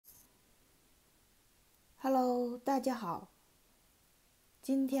Hello，大家好，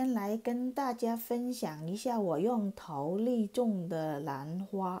今天来跟大家分享一下我用陶粒种的兰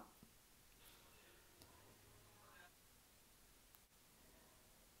花。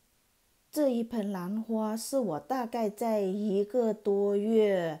这一盆兰花是我大概在1个多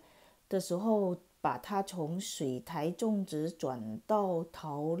月的时候，把它从水苔种植转到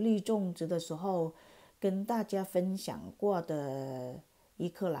陶粒种植的时候，跟大家分享过的一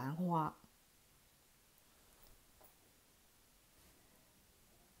颗兰花。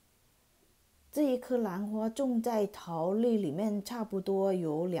这一颗兰花种在陶粒里面差不多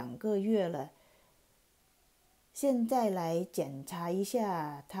有2个月了，现在来检查一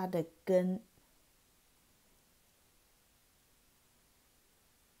下它的根。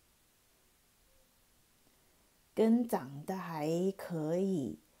根长得还可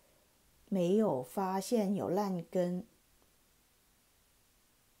以，没有发现有烂根。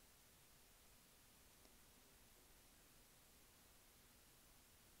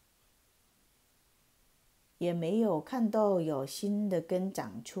也没有看到有新的根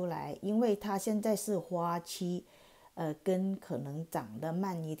长出来，因为它现在是花期，根可能长得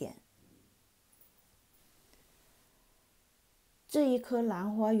慢一点。这一颗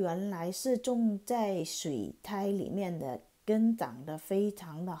兰花原来是种在水苔里面的，根长得非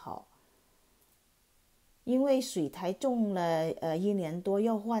常的好。因为水苔种了1年多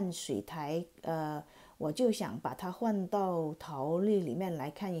要换水苔，我就想把它换到陶粒里面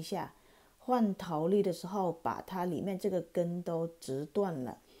来看一下。换陶粒的时候，把它里面这个根都折断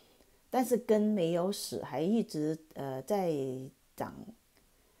了，但是根没有死，还一直在长。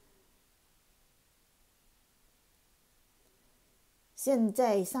现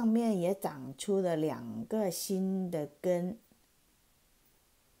在上面也长出了2个新的根。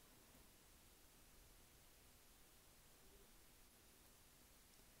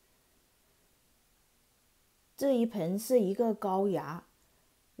这一盆是一个高芽，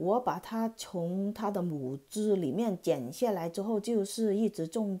我把它从它的母枝里面剪下来之后，就是一直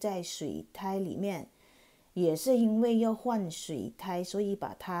种在水苔里面。也是因为要换水苔，所以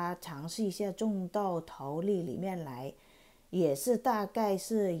把它尝试一下种到陶粒里面来，也是大概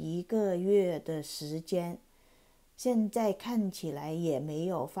是1个月的时间。现在看起来也没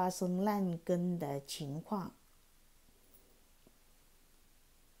有发生烂根的情况。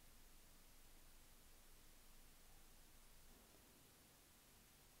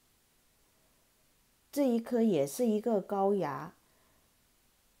这一颗也是一个高芽，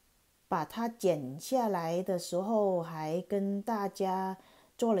把它剪下来的时候还跟大家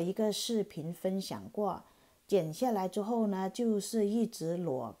做了一个视频分享过。剪下来之后呢，就是一直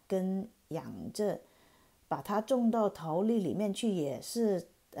裸根养着，把它种到陶粒里面去，也是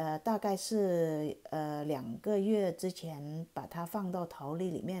大概是2个月之前把它放到陶粒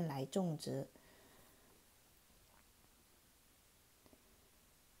里面来种植。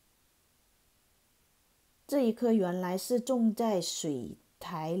这一颗原来是种在水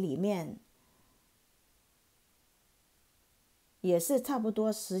苔里面，也是差不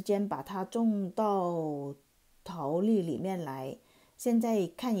多时间把它种到陶粒里面来。现在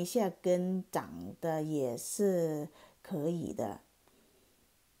看一下根长得也是可以的，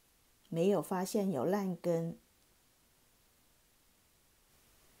没有发现有烂根。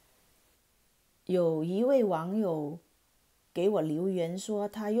有一位网友给我留言说，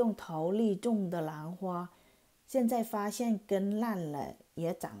他用陶粒种的兰花，现在发现根烂了，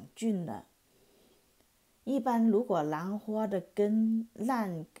也长菌了。一般如果兰花的根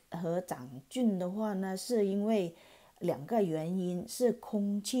烂和长菌的话呢，是因为2个原因，是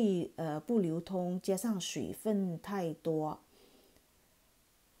空气不流通，加上水分太多。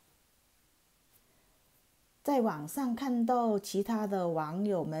在网上看到其他的网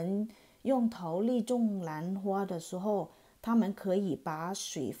友们用陶粒种兰花的时候，他们可以把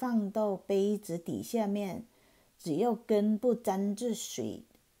水放到杯子底下面，只要根不沾着水，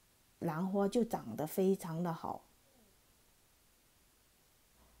兰花就长得非常的好。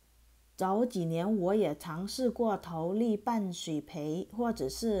早几年我也尝试过陶粒半水培或者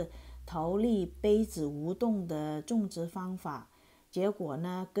是陶粒杯子无洞的种植方法，结果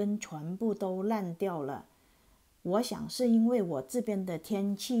呢根全部都烂掉了。我想是因为我这边的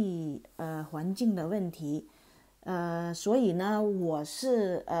天气环境的问题，所以呢我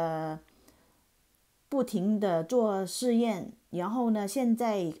是不停的做试验，然后呢现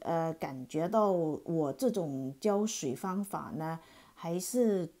在感觉到我这种浇水方法呢，还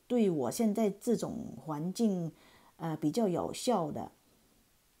是对我现在这种环境比较有效的。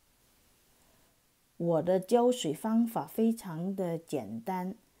我的浇水方法非常的简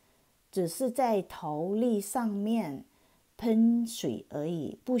单，只是在陶粒上面喷水而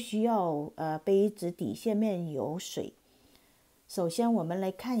已，不需要杯子底下面有水。首先我们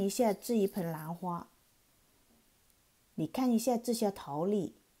来看一下这一盆兰花，你看一下这些桃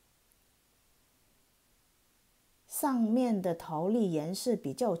粒，上面的桃粒颜色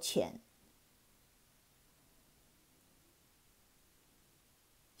比较浅，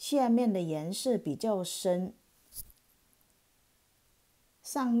下面的颜色比较深。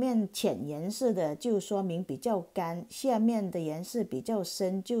上面浅颜色的就说明比较干，下面的颜色比较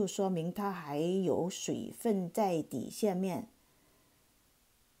深就说明它还有水分在底下面。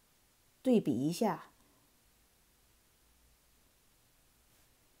对比一下，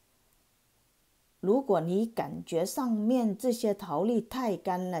如果你感觉上面这些桃粒太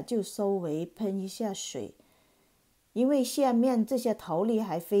干了，就稍微喷一下水，因为下面这些桃粒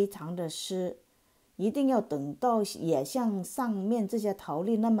还非常的湿。一定要等到也像上面这些桃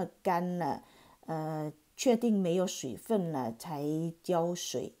粒那么干了，确定没有水分了才浇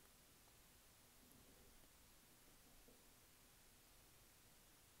水。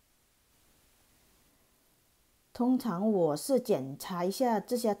通常我是检查一下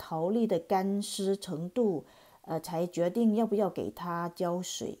这些桃粒的干湿程度，才决定要不要给它浇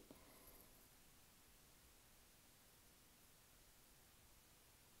水。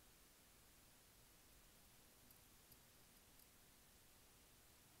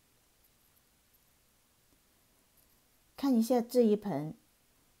看一下这一盆，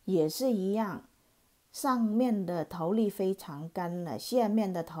也是一样，上面的桃粒非常干了，下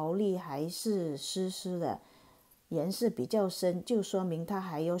面的桃粒还是湿湿的，颜色比较深，就说明它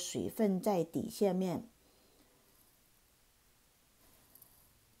还有水分在底下面。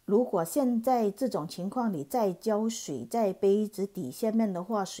如果现在这种情况你再浇水在杯子底下面的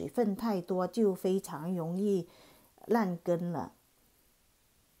话，水分太多就非常容易烂根了。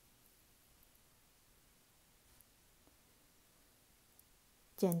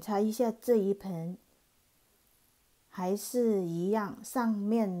检查一下这一盆，还是一样，上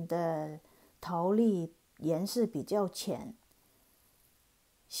面的桃粒颜色比较浅，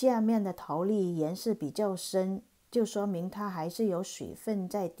下面的桃粒颜色比较深，就说明它还是有水分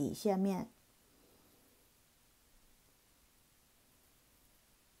在底下面。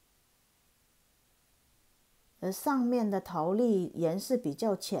而上面的桃粒颜色比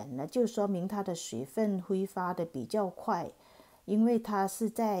较浅了，就说明它的水分挥发的比较快，因为它是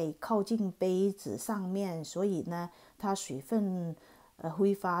在靠近杯子上面，所以呢，它水分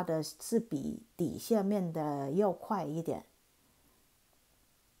挥发的是比底下面的要快一点。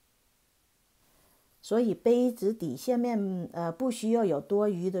所以杯子底下面不需要有多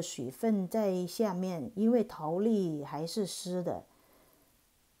余的水分在下面，因为桃粒还是湿的。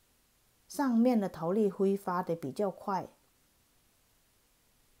上面的桃粒挥发的比较快。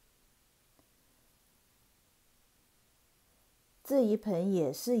这一盆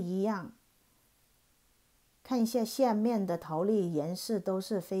也是一样，看一下下面的桃粒颜色都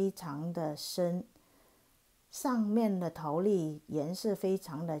是非常的深，上面的桃粒颜色非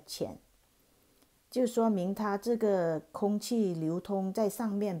常的浅，就说明它这个空气流通在上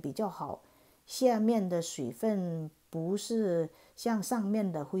面比较好，下面的水分不是像上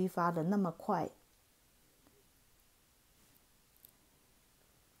面的挥发的那么快。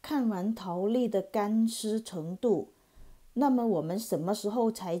看完桃粒的干湿程度，那么我们什么时候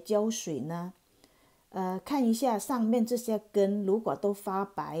才浇水呢？看一下上面这些根，如果都发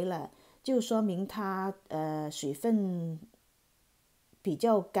白了，就说明它水分比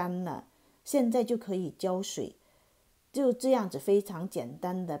较干了，现在就可以浇水。就这样子非常简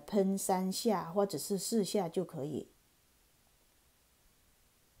单的喷3下或者是4下就可以。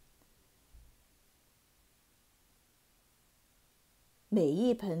每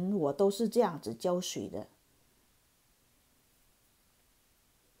一盆我都是这样子浇水的。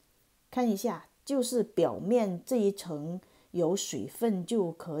看一下，就是表面这一层有水分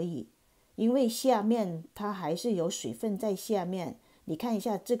就可以，因为下面它还是有水分在下面。你看一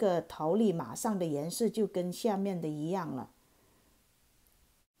下这个桃粒马上的颜色就跟下面的一样了。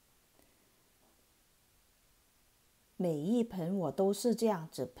每一盆我都是这样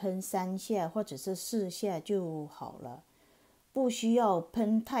子喷3下或者是4下就好了，不需要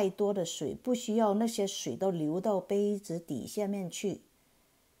喷太多的水，不需要那些水都流到杯子底下面去。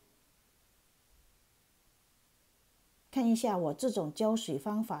看一下我这种浇水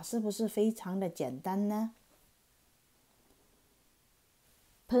方法是不是非常的简单呢？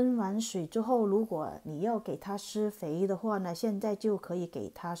喷完水之后，如果你要给它施肥的话呢，现在就可以给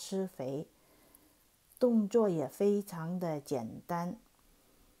它施肥，动作也非常的简单，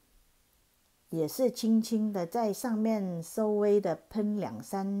也是轻轻的在上面稍微的喷2、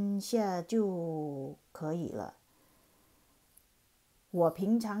3下就可以了。我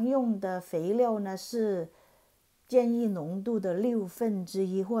平常用的肥料呢是建议浓度的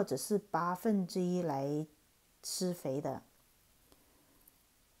1/6或者是1/8来施肥的。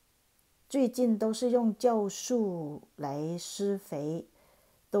最近都是用酵素来施肥，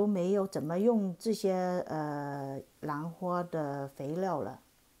都没有怎么用这些兰花的肥料了。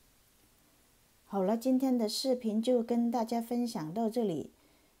好了，今天的视频就跟大家分享到这里，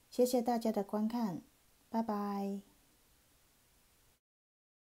谢谢大家的观看，拜拜。